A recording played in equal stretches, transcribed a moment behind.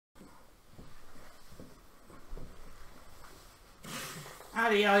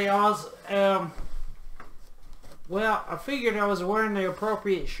Howdy, y'all. Well, I figured I was wearing the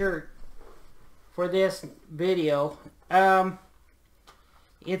appropriate shirt for this video.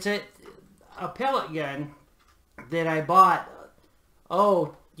 It's a pellet gun that I bought,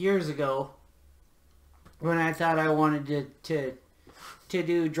 years ago when I thought I wanted to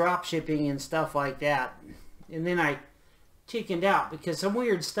do drop shipping and stuff like that. And then I chickened out because some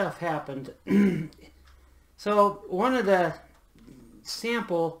weird stuff happened. So one of the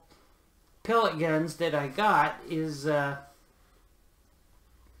sample pellet guns that I got is a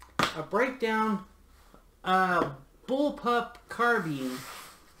breakdown bullpup carbine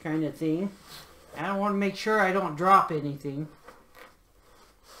kind of thing. I want to make sure I don't drop anything.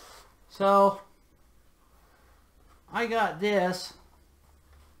 So I got this,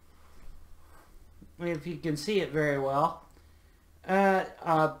 if you can see it very well,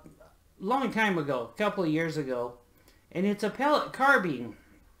 a long time ago, a couple of years ago, and it's a pellet carbine.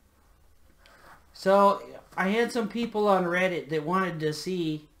 So I had some people on Reddit that wanted to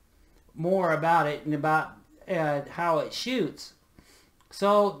see more about it and about how it shoots.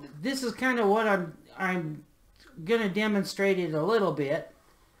 So this is kind of what I'm gonna demonstrate it a little bit.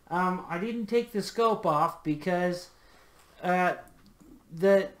 I didn't take the scope off because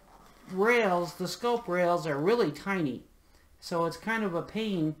the scope rails are really tiny, so it's kind of a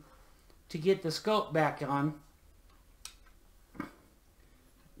pain to get the scope back on.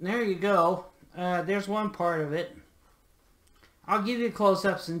 There you go. There's one part of it. I'll give you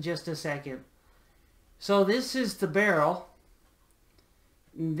close-ups in just a second. So this is the barrel.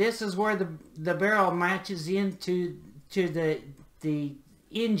 This is where the barrel matches into the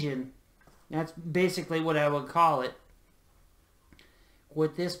engine. That's basically what I would call it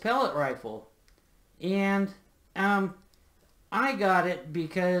with this pellet rifle. And I got it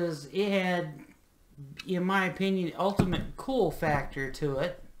because it had, in my opinion, ultimate cool factor to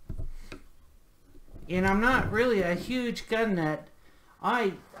it. And I'm not really a huge gun nut.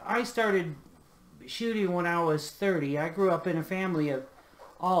 I started shooting when I was 30. I grew up in a family of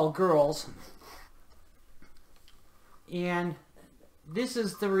all girls. And this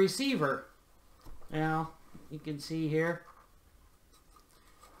is the receiver. Now, you can see here.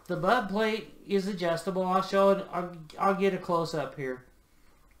 The butt plate is adjustable. I'll show it. I'll get a close-up here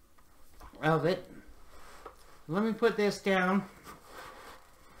of it. Let me put this down.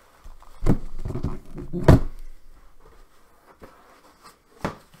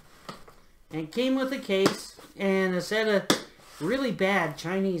 And it came with a case and a set of really bad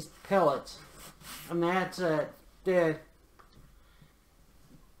Chinese pellets. And that's they're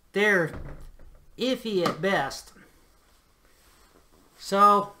iffy at best.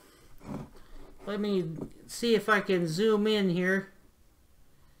 So let me see if I can zoom in here.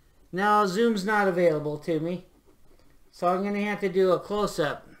 Now zoom's not available to me, so I'm going to have to do a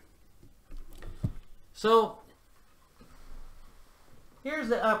close-up. So here's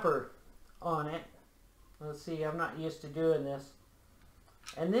the upper on it. Let's see, I'm not used to doing this.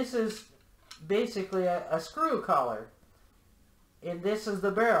 And this is basically a screw collar. And this is the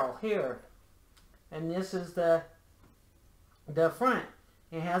barrel here. And this is the front.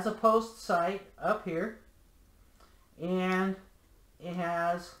 It has a post sight up here. And it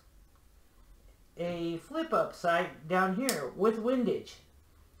has a flip-up sight down here with windage.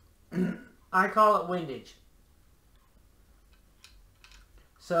 I call it windage.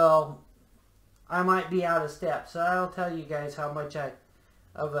 So I might be out of step. So I'll tell you guys how much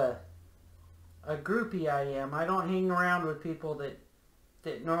of a groupie I am. I don't hang around with people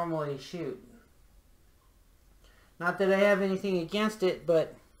that normally shoot. Not that I have anything against it,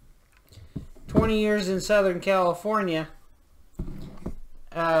 but 20 years in Southern California,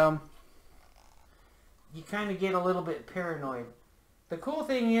 you kind of get a little bit paranoid. The cool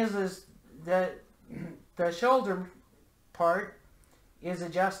thing is that the shoulder part is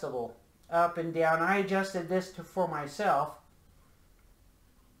adjustable up and down. I adjusted this for myself,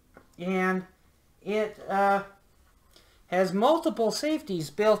 and it has multiple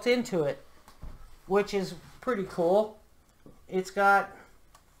safeties built into it, which is pretty cool. It's got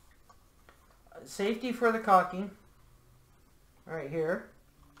safety for the cocking right here,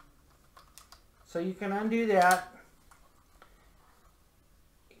 so you can undo that.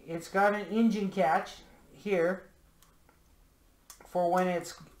 It's got an engine catch here for when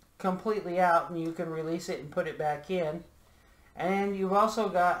it's completely out and you can release it and put it back in. And you've also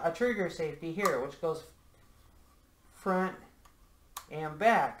got a trigger safety here, which goes front and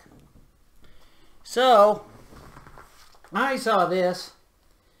back. So I saw this.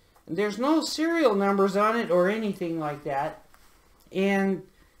 There's no serial numbers on it or anything like that. And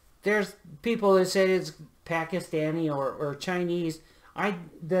there's people that say it's Pakistani or Chinese.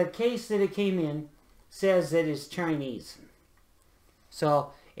 The case that it came in says that it's Chinese.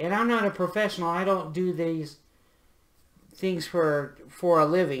 So, and I'm not a professional. I don't do these things for a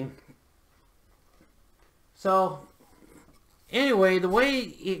living. So, anyway, the way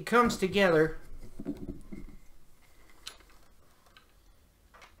it comes together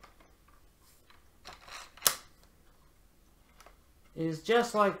is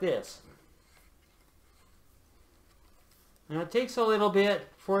just like this. Now it takes a little bit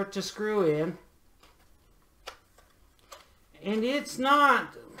for it to screw in. And it's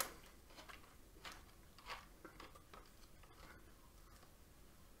not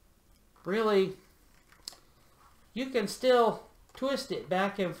really, you can still twist it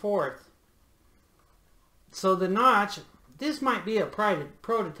back and forth. So the notch, this might be a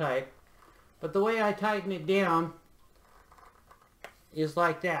prototype, but the way I tighten it down is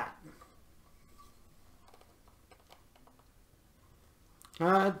like that.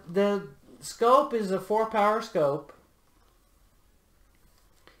 The scope is a 4-power scope,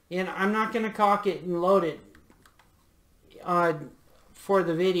 and I'm not going to cock it and load it for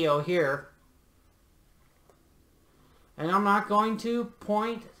the video here, and I'm not going to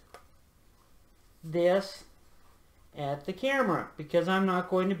point this at the camera because I'm not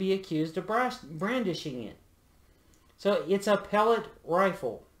going to be accused of brandishing it. So it's a pellet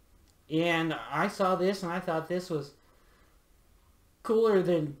rifle, and I saw this and I thought this was cooler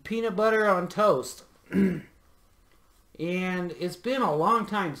than peanut butter on toast. And it's been a long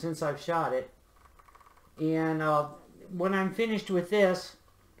time since I've shot it, and when I'm finished with this,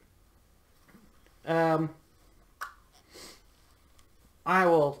 I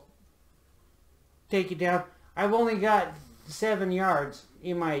will take it down. I've only got 7 yards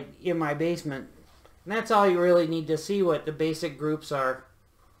in my basement, and that's all you really need to see what the basic groups are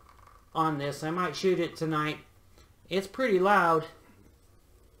on this. I might shoot it tonight. It's pretty loud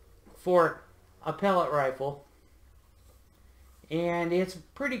for a pellet rifle, and it's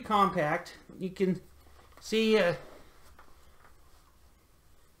pretty compact. You can see,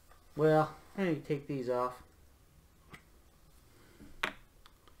 well, I need to take these off.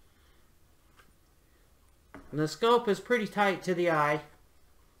 And the scope is pretty tight to the eye.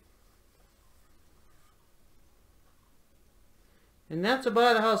 And that's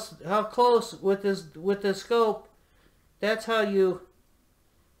about how close with the scope. That's how you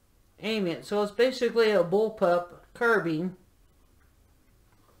aim it. So it's basically a bullpup carbine.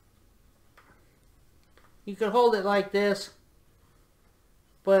 You could hold it like this,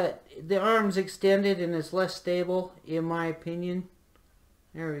 but the arm's extended and it's less stable, in my opinion.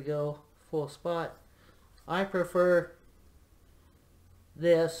 There we go, full spot. I prefer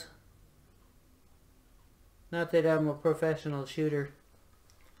this. Not that I'm a professional shooter,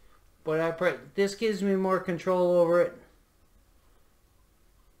 but this gives me more control over it,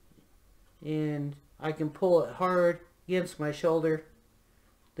 and I can pull it hard against my shoulder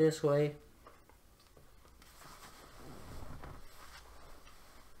this way.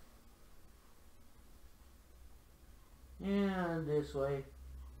 And this way.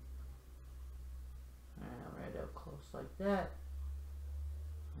 Right up close like that.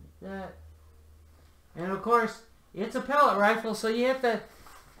 Like that. And of course, it's a pellet rifle, so you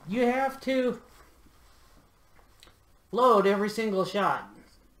have to load every single shot.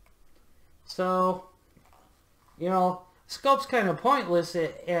 So, you know, scope's kind of pointless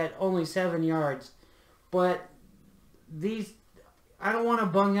at only 7 yards, but these, I don't want to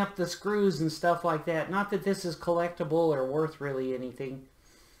bung up the screws and stuff like that. Not that this is collectible or worth really anything,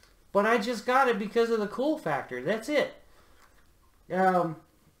 but I just got it because of the cool factor. That's it.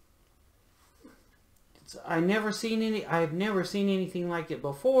 I've never seen anything like it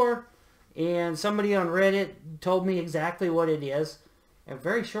before, and somebody on Reddit told me exactly what it is. A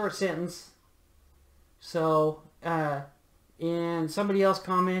very short sentence. So, and somebody else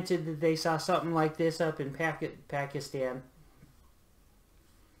commented that they saw something like this up in Pakistan.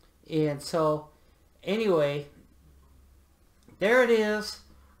 And so, anyway, there it is.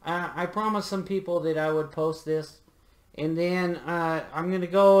 I promised some people that I would post this, and then I'm going to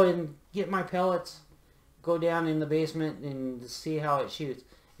go and get my pellets, go down in the basement and see how it shoots.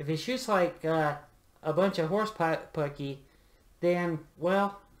 If it shoots like a bunch of horse pucky, then,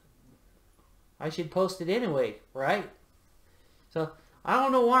 well, I should post it anyway, right? So, I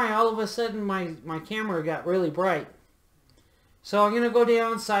don't know why all of a sudden my camera got really bright. So I'm going to go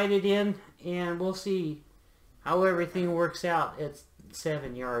down, sight it in, and we'll see how everything works out at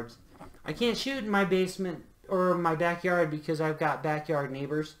 7 yards. I can't shoot in my basement or my backyard because I've got backyard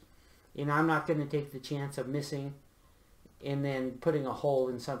neighbors. And I'm not going to take the chance of missing and then putting a hole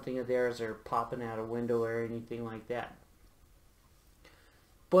in something of theirs or popping out a window or anything like that.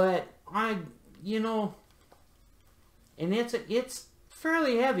 But you know, and it's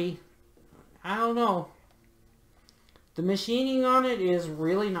fairly heavy. I don't know. The machining on it is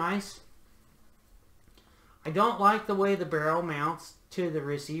really nice. I don't like the way the barrel mounts to the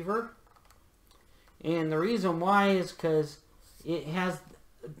receiver. And the reason why is because it has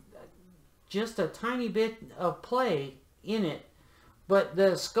just a tiny bit of play in it. But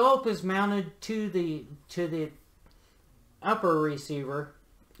the scope is mounted to the upper receiver,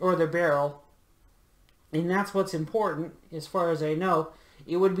 or the barrel. And that's what's important, as far as I know.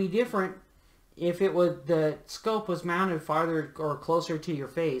 It would be different if the scope was mounted farther or closer to your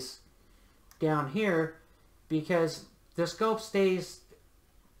face down here, because the scope stays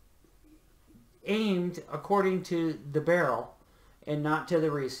aimed according to the barrel and not to the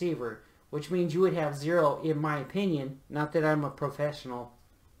receiver, which means you would have zero, in my opinion. Not that I'm a professional.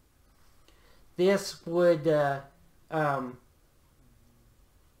 This would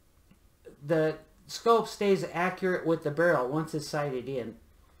the scope stays accurate with the barrel once it's sighted in.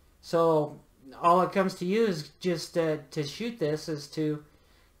 So all it comes to you is just to shoot this is to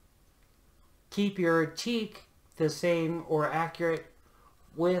keep your cheek the same or accurate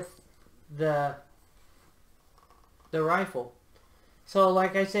with the rifle. So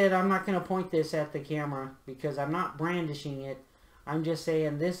like I said, I'm not going to point this at the camera because I'm not brandishing it. I'm just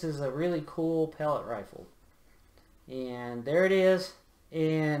saying this is a really cool pellet rifle. And there it is.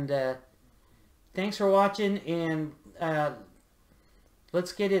 And thanks for watching, and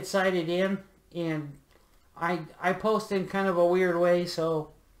let's get it sighted in. And I post in kind of a weird way,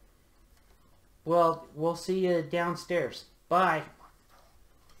 so well, we'll see you downstairs. Bye.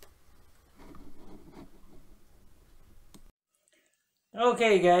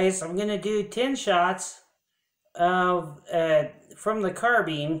 Okay guys, I'm gonna do 10 shots of from the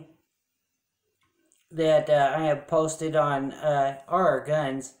carbine that I have posted on our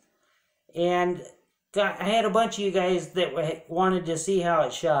guns. And I had a bunch of you guys that wanted to see how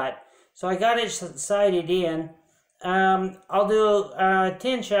it shot, so I got it sighted in. I'll do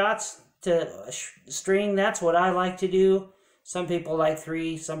 10 shots to string. That's what I like to do. Some people like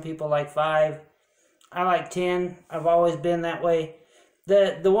 3, some people like 5. I like 10. I've always been that way.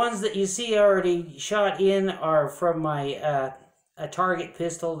 The ones that you see already shot in are from my a target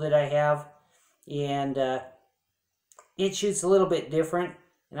pistol that I have, and it shoots a little bit different.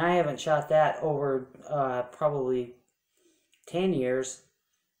 And I haven't shot that over probably 10 years.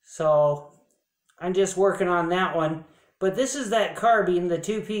 So I'm just working on that one. But this is that carbine, the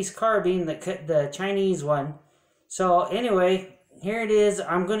 2-piece carbine, the Chinese one. So anyway, here it is.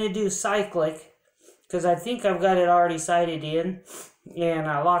 I'm going to do cyclic because I think I've got it already sighted in. And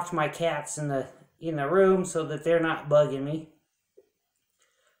I locked my cats in the room so that they're not bugging me.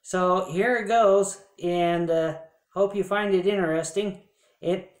 So here it goes, and hope you find it interesting.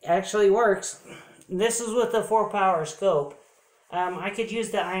 It actually works. This is with the 4-power scope. I could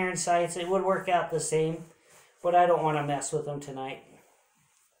use the iron sights. It would work out the same, but I don't want to mess with them tonight.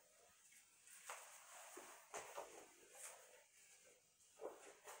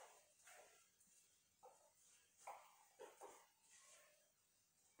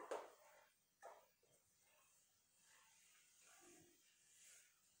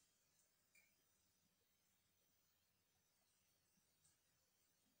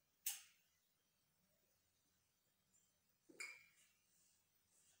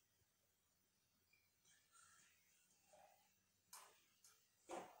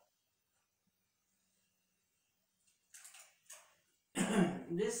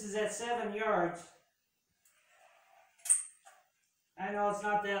 This is at 7 yards. I know it's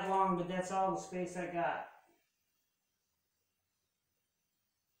not that long, but that's all the space I got.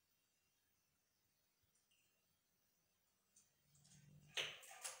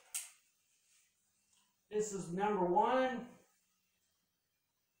 This is number 1.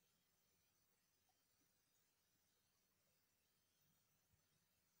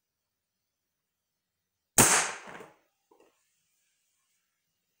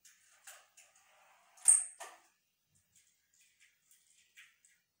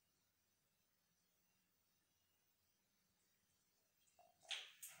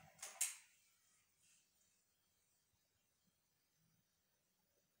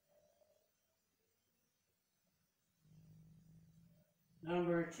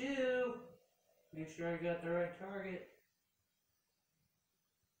 Number 2. Make sure I got the right target.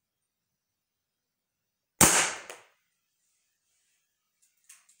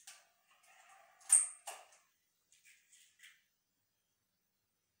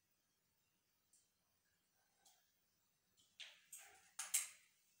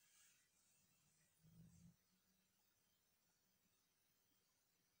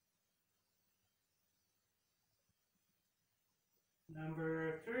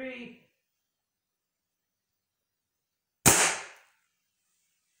 Number 3.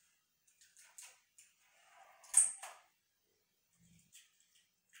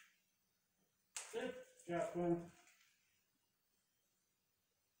 Good. Drop one.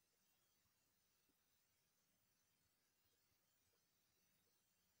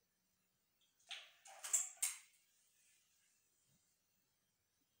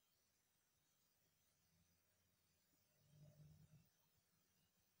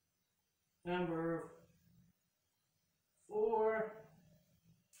 Number 4.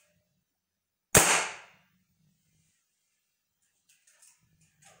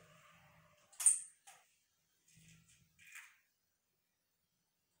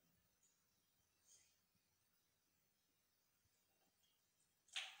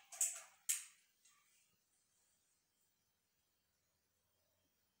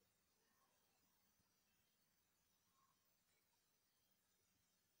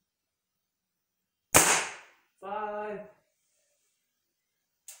 Five.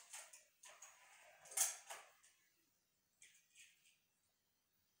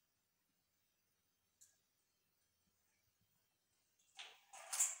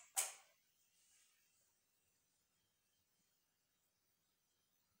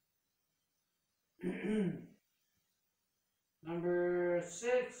 Number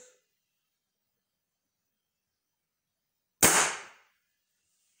 6.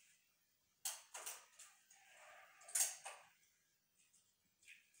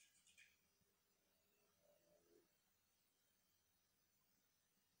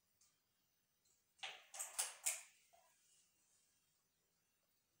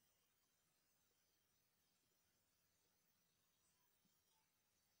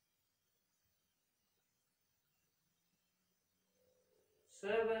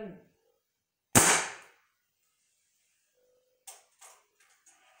 Seven.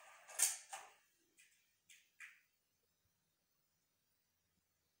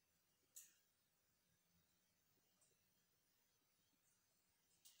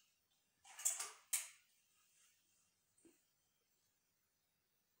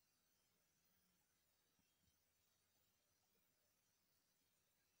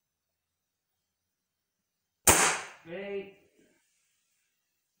 Eight.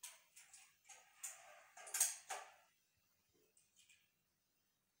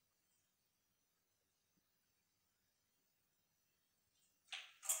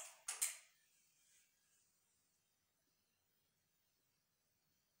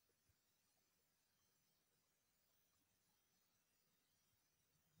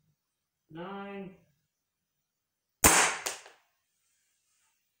 Nine.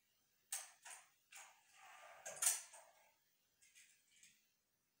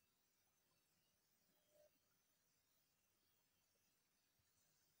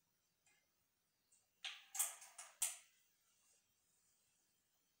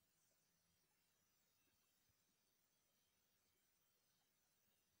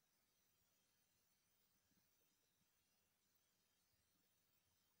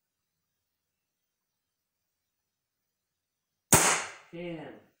 10.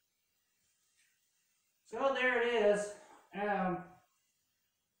 So there it is.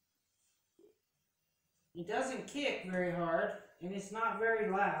 It doesn't kick very hard, and it's not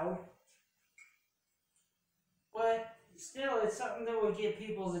very loud. But still, it's something that would get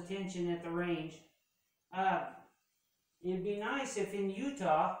people's attention at the range. It'd be nice if in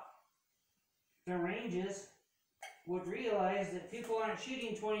Utah, the ranges would realize that people aren't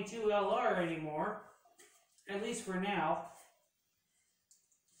shooting 22 LR anymore, at least for now.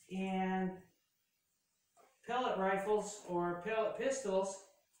 And pellet rifles or pellet pistols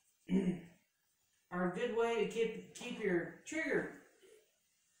are a good way to keep your trigger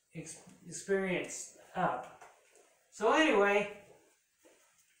experience up. So anyway,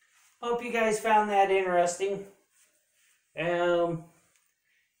 hope you guys found that interesting. There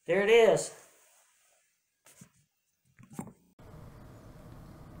it is.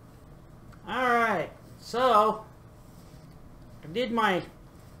 Alright, so I did my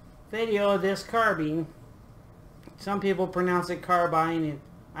video of this carbine. Some people pronounce it carbine and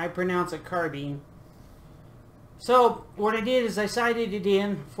I pronounce it carbine. So what I did is I sighted it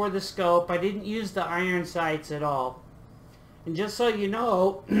in for the scope. I didn't use the iron sights at all. And just so you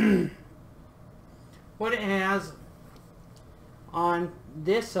know, what it has on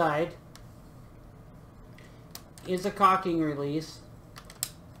this side is a cocking release.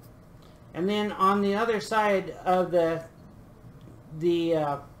 And then on the other side of the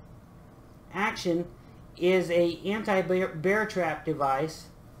action is a anti-bear trap device.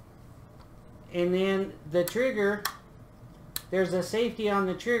 And then the trigger there's a safety on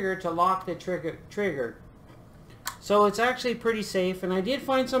the trigger to lock the trigger. So it's actually pretty safe, and I did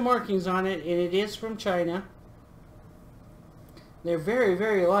find some markings on it, and it is from China. They're very,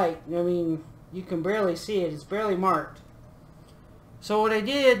 very light. I mean, you can barely see it. It's barely marked. So what I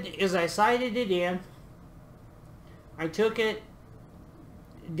did is I sighted it in. I took it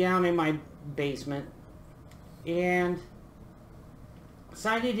down in my basement and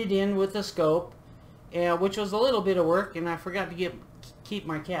sighted it in with a scope, which was a little bit of work, and I forgot to keep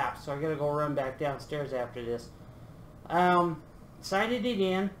my cap, so I gotta go run back downstairs after this. Sighted it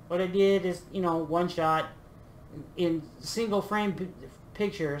in. What I did is, you know, one shot in single frame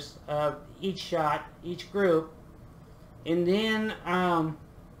pictures of each shot, each group, and then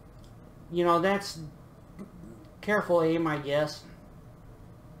you know, that's careful aim, I guess.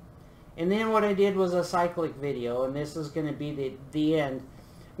 And then what I did was a cyclic video, and this is going to be the end.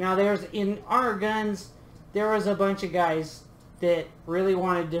 Now, in our guns, there was a bunch of guys that really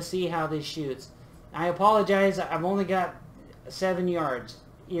wanted to see how this shoots. I apologize, I've only got 7 yards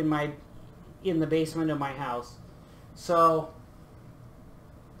in the basement of my house. So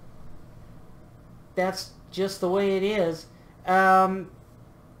that's just the way it is. Comment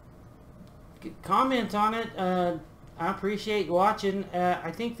on it. I appreciate watching.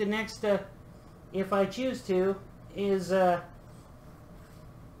 I think the next, if I choose to, is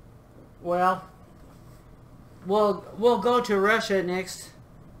well, we'll go to Russia next,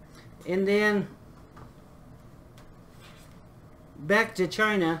 and then back to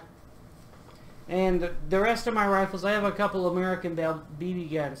China. And the rest of my rifles, I have a couple American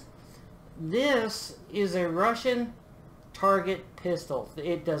BB guns. This is a Russian target pistol.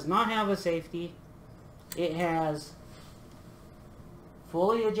 It does not have a safety. It has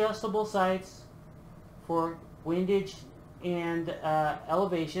fully adjustable sights for windage and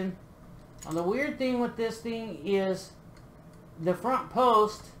elevation. And the weird thing with this thing is the front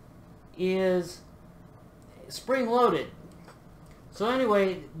post is spring loaded. So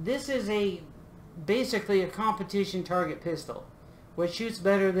anyway, this is basically a competition target pistol, which shoots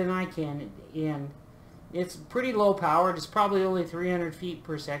better than I can, and it's pretty low powered. It's probably only 300 feet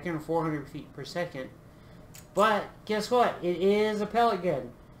per second or 400 feet per second. But guess what? It is a pellet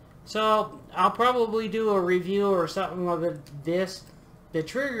gun. So I'll probably do a review or something of this. The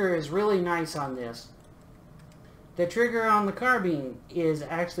trigger is really nice on this. The trigger on the carbine is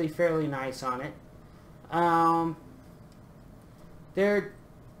actually fairly nice on it. They're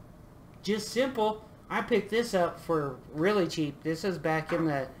just simple. I picked this up for really cheap. This is back in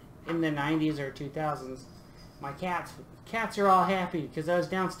the 90s or 2000s. My cats are all happy because I was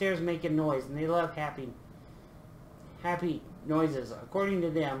downstairs making noise, and they love happy noises according to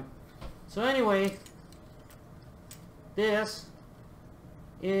them. So anyway, this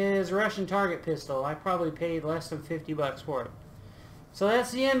is a Russian target pistol. I probably paid less than 50 bucks for it. So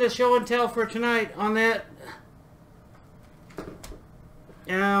that's the end of show and tell for tonight on that.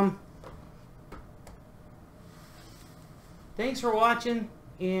 Thanks for watching,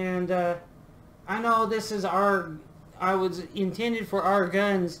 and I know this is I was intended for our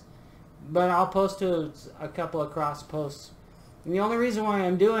guns, but I'll post to a couple of cross posts. And the only reason why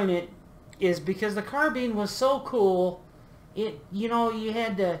I'm doing it is because the carbine was so cool. You know,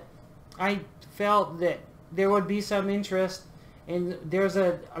 I felt that there would be some interest, and there's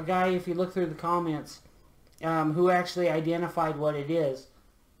a guy, if you look through the comments, who actually identified what it is,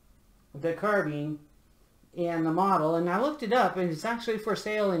 the carbine and the model, and I looked it up, and it's actually for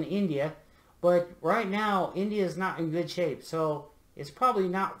sale in India, but right now India is not in good shape, so it's probably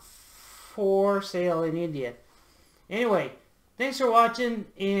not for sale in India. Anyway, thanks for watching,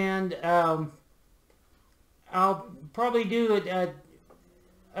 and I'll probably do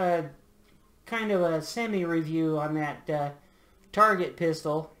a kind of a semi-review on that target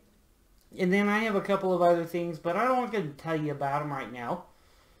pistol, and then I have a couple of other things, but I don't want to tell you about them right now.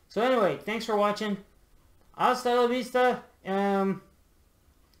 So anyway, thanks for watching. Hasta la vista.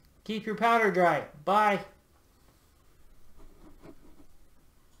 Keep your powder dry. Bye.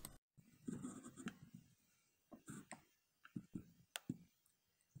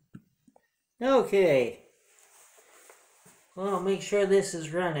 Okay. Well, make sure this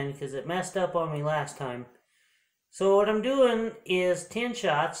is running because it messed up on me last time. So what I'm doing is 10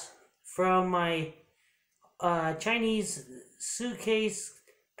 shots from my Chinese suitcase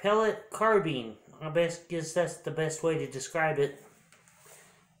pellet carbine. I guess that's the best way to describe it.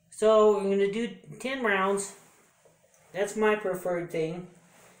 So I'm going to do 10 rounds. That's my preferred thing.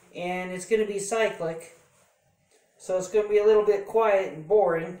 And it's going to be cyclic. So it's going to be a little bit quiet and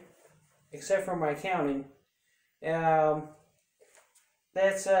boring, except for my counting. That's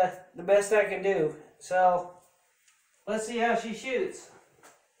the best I can do. So Let's see how she shoots.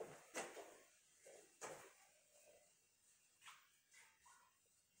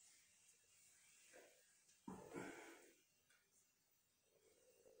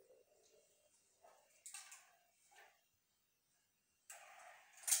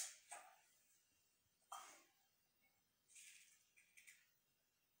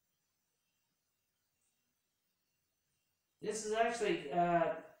 This is actually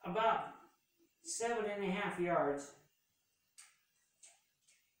about 7.5 yards.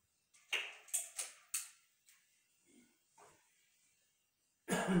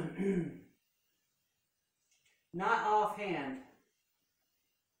 Not offhand.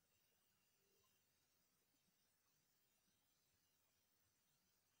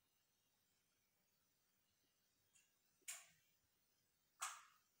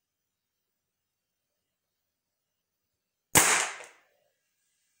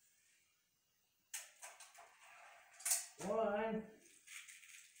 One.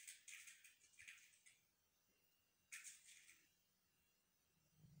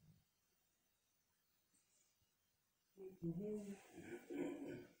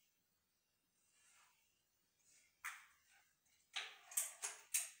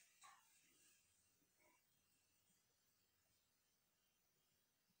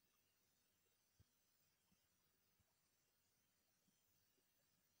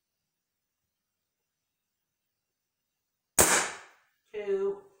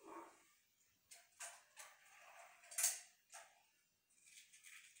 Two.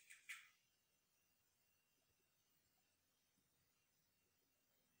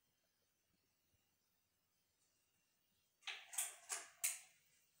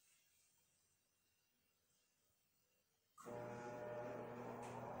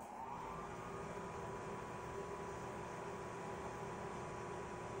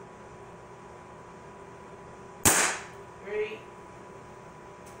 Three.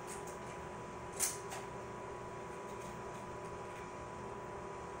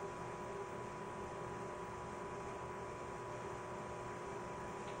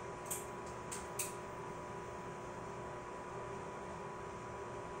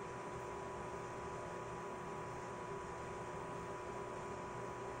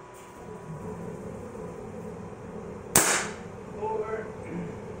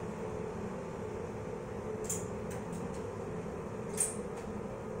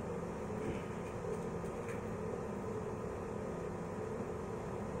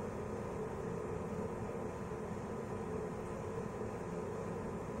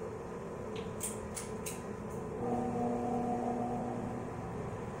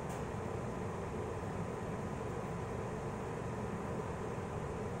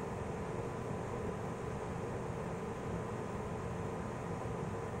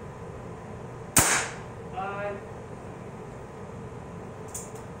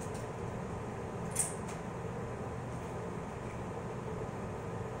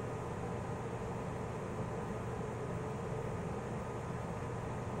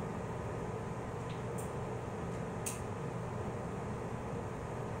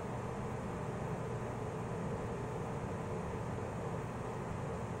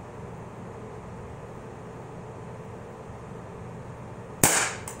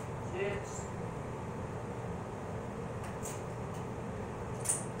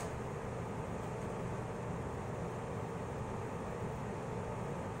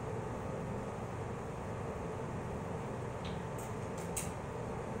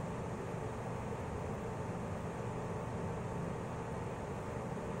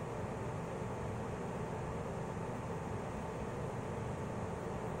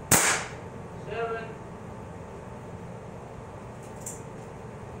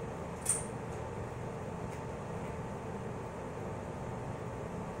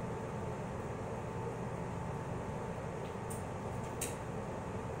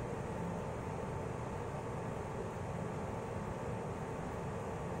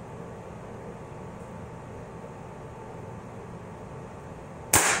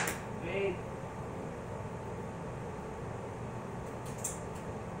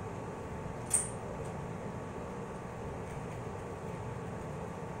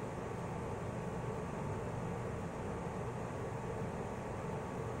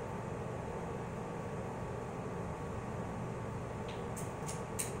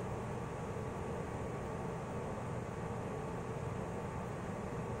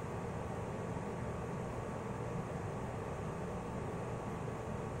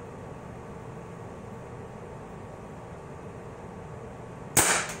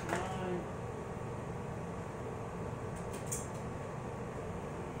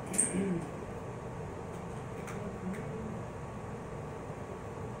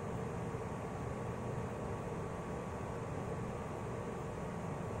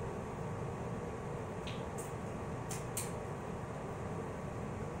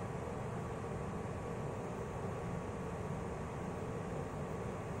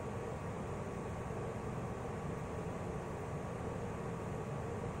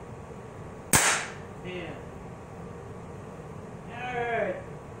 pin. Alright.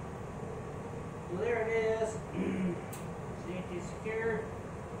 Well, there it is. Safety secured.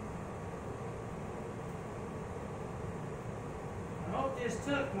 I hope this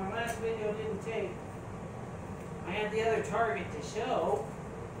took. My last video didn't take. I had the other target to show,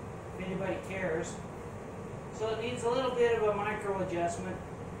 if anybody cares. So it needs a little bit of a micro adjustment.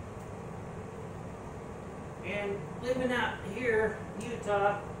 And living out here,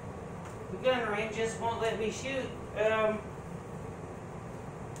 Utah, the gun range just won't let me shoot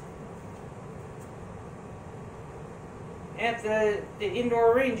at the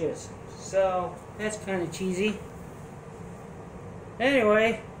indoor ranges. So that's kind of cheesy.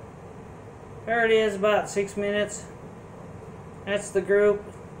 Anyway, there it is, about 6 minutes. That's the group,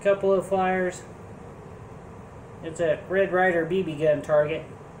 a couple of flyers. It's a Red Ryder BB gun target.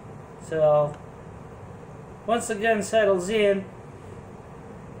 So once the gun settles in,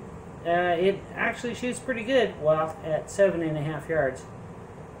 it actually shoots pretty good, well, at 7.5 yards.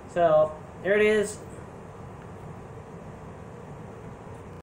 So there it is.